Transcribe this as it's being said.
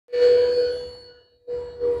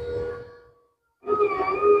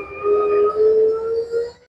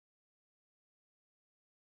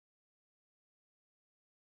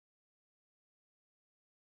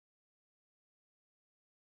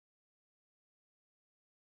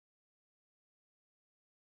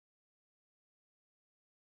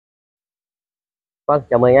Vâng,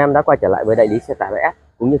 chào mừng anh em đã quay trở lại với đại lý xe tải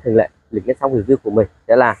S. Cũng như thường lệ, lịch lên sóng review của mình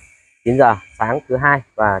sẽ là 9 giờ sáng thứ hai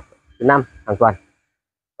và thứ năm hàng tuần.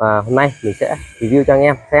 Và hôm nay mình sẽ review cho anh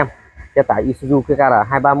em xem xe tải isuzu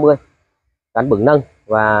QKR230 gắn bửng nâng,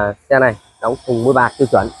 và xe này đóng thùng mui bạc tiêu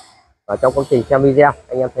chuẩn. Và trong quá trình xem video,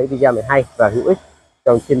 anh em thấy video mình hay và hữu ích,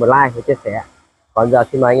 cho mình xin một like và chia sẻ. Còn giờ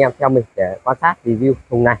xin mời anh em theo mình để quan sát review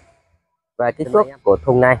thùng này. Về kích thước của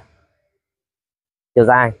thùng này, chiều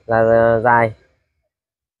dài là dài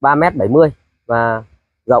 3m70 và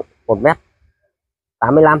rộng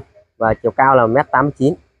 1m85 và chiều cao là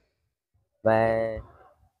 1m89.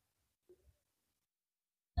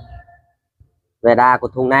 Về đà của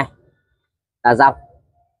thùng này là dọc,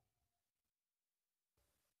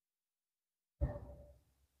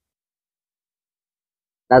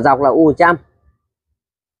 là U100.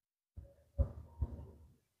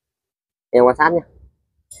 Em quan sát nhé.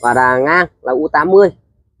 Và đà ngang là U80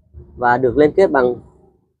 và được liên kết bằng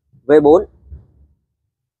V4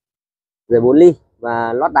 dày 4 ly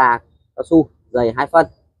và lót đà cao su dày 2 phân.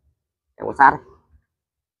 Em quan sát đây.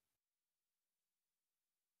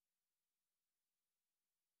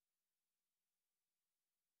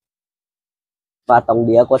 Và tổng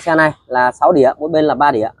đĩa của xe này là 6 đĩa, mỗi bên là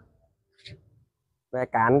 3 đĩa. Về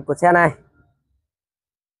cán của xe này,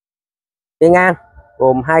 cây ngang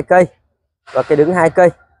gồm 2 cây và cây đứng 2 cây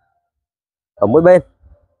ở mỗi bên.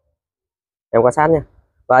 Em quan sát nha.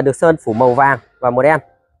 Và được sơn phủ màu vàng và màu đen.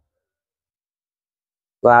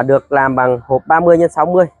 Và được làm bằng hộp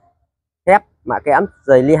 30x60 thép mạ kẽm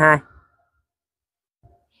dày ly 2.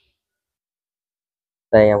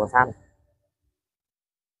 Đây em quan sát này.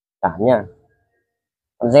 Cản nha.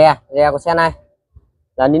 Còn re của xe này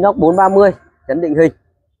là inox 430 chấn định hình,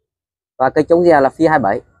 và cây chống re là phi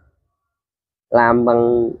 27 làm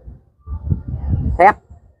bằng thép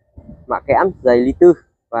mạ kẽm dày ly 4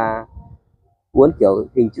 và uốn kiểu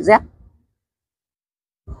hình chữ Z.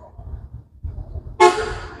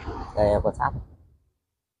 Đây em quan sát.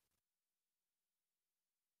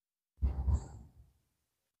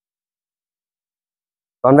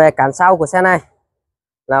 Còn về cản sau của xe này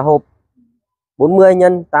là hộp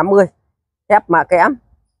 40x80 thép mạ kẽm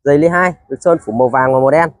dày ly 2, được sơn phủ màu vàng và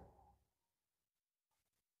màu đen.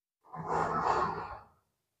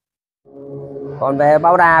 Còn về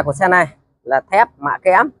bao đà của xe này là thép mạ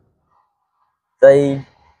kẽm dày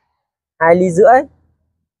 2 ly rưỡi,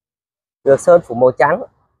 được sơn phủ màu trắng,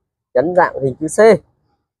 chấn dạng hình chữ C.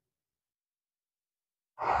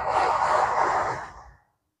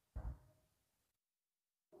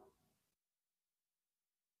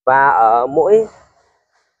 Và ở mỗi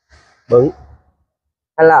bửng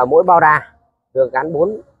hay là ở mỗi bao đà được gắn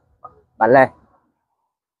 4 bản lề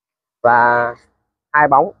và 2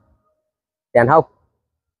 bóng đèn hông.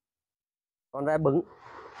 Còn về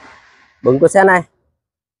bửng của xe này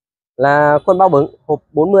là khuôn bao bửng hộp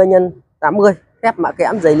 40x80 thép mạ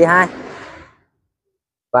kẽm dày ly 2,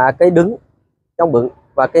 và cây đứng trong bửng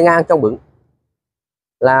và cây ngang trong bửng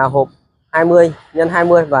là hộp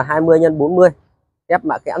 20x20 và 20x40 thép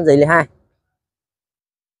mạ kẽm dày ly 2.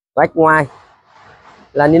 Vách ngoài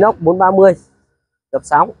là inox 430 gập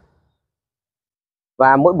sóng,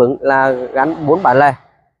 và mỗi bửng là gắn 4 bản lề,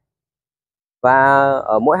 và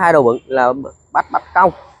ở mỗi hai đầu bửng là bắt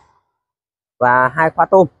cong và 2 khóa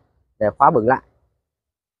tôm để khóa bửng lại.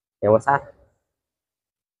 Để quan sát.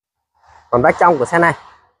 Còn vách trong của xe này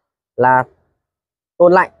là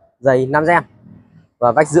tôn lạnh dày 5 gem,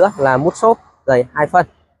 và vách giữa là mút xốp dày 2 phân.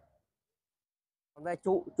 Còn về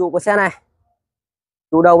trụ của xe này,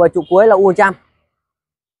 trụ đầu và trụ cuối là U100.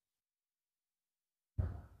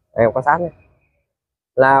 Đây, quan sát nhé.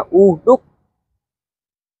 Là U đúc,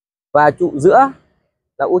 và trụ giữa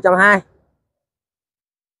là U102.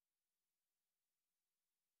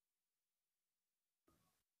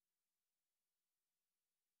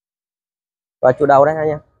 Và trụ đầu đây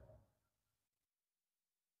nha.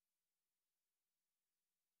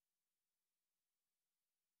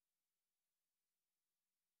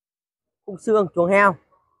 Khung xương chuồng heo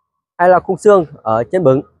hay là khung xương ở trên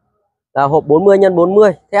bửng là hộp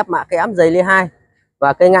 40x40 thép mạ kẽm dày ly 2,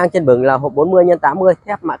 và cây ngang trên bửng là hộp 40x80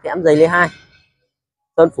 thép mạ kẽm dày ly 2,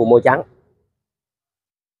 sơn phủ màu trắng.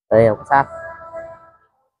 Đây quan sát.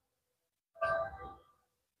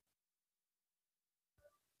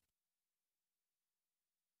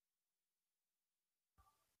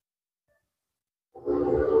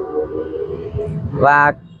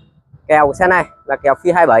 Và kèo của xe này là kèo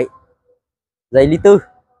phi 27 dày ly 4,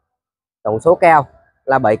 tổng số kèo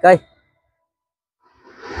là 7 cây.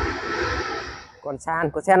 Còn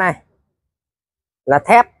sàn của xe này là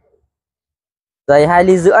thép dày 2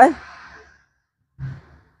 ly rưỡi,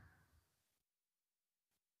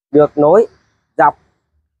 được nối dọc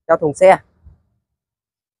theo thùng xe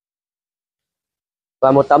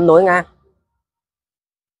và một tấm nối ngang.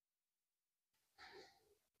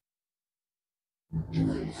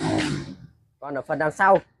 Còn ở phần đằng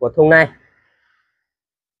sau của thùng này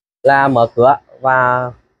là mở cửa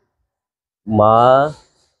và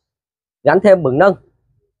gắn thêm bửng nâng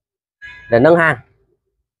để nâng hàng,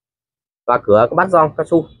 và cửa có bắt gioăng cao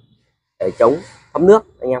su để chống thấm nước,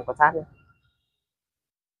 anh em quan sát nhé.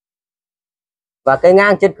 Và cây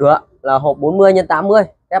ngang trên cửa là hộp 40 x 80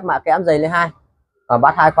 ép mạ kẽm dày lên 2 và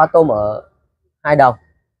bắt 2 khóa tôm ở 2 đầu,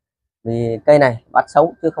 vì cây này bắt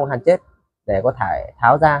sống chứ không hàn chết, để có thể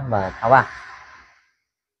tháo ra và tháo vào.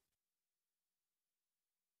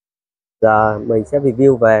 Giờ mình sẽ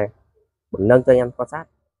review về bửng nâng cho anh em quan sát.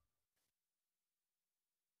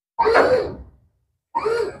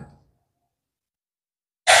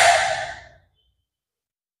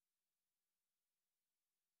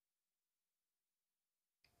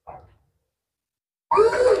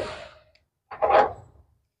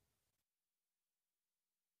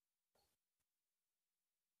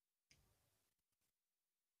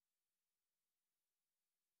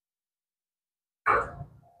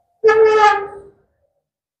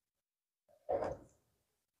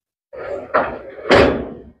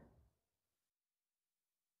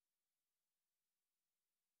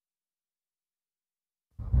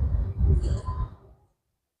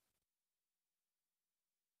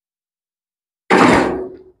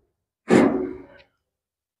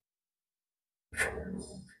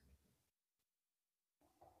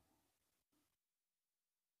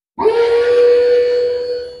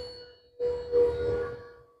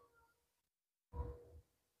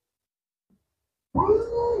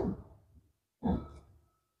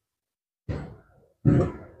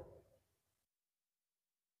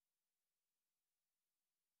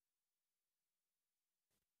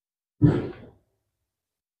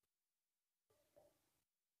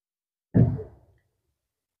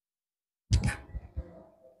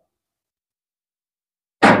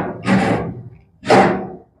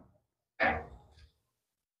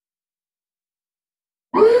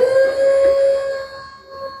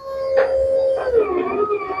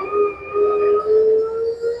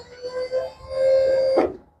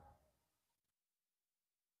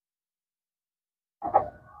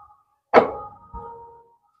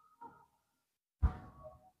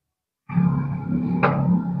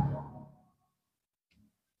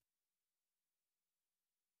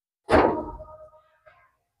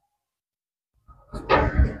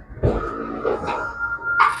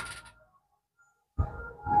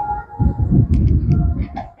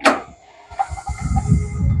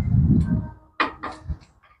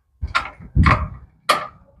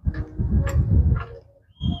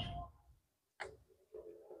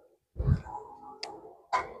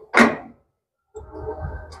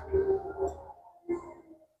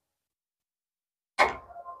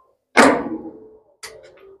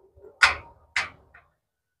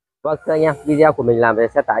 Vâng thưa anh em, video của mình làm về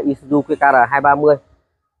xe tải isuzu QKR230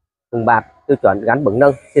 thùng bạt tiêu chuẩn gắn bửng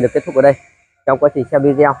nâng xin được kết thúc ở đây. Trong quá trình xem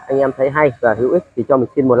video anh em thấy hay và hữu ích thì cho mình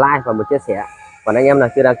xin một like và một chia sẻ. Còn anh em nào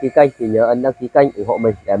chưa đăng ký kênh thì nhớ ấn đăng ký kênh ủng hộ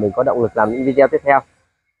mình để mình có động lực làm những video tiếp theo.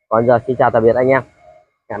 Còn giờ xin chào tạm biệt anh em,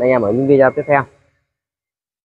 hẹn anh em ở những video tiếp theo.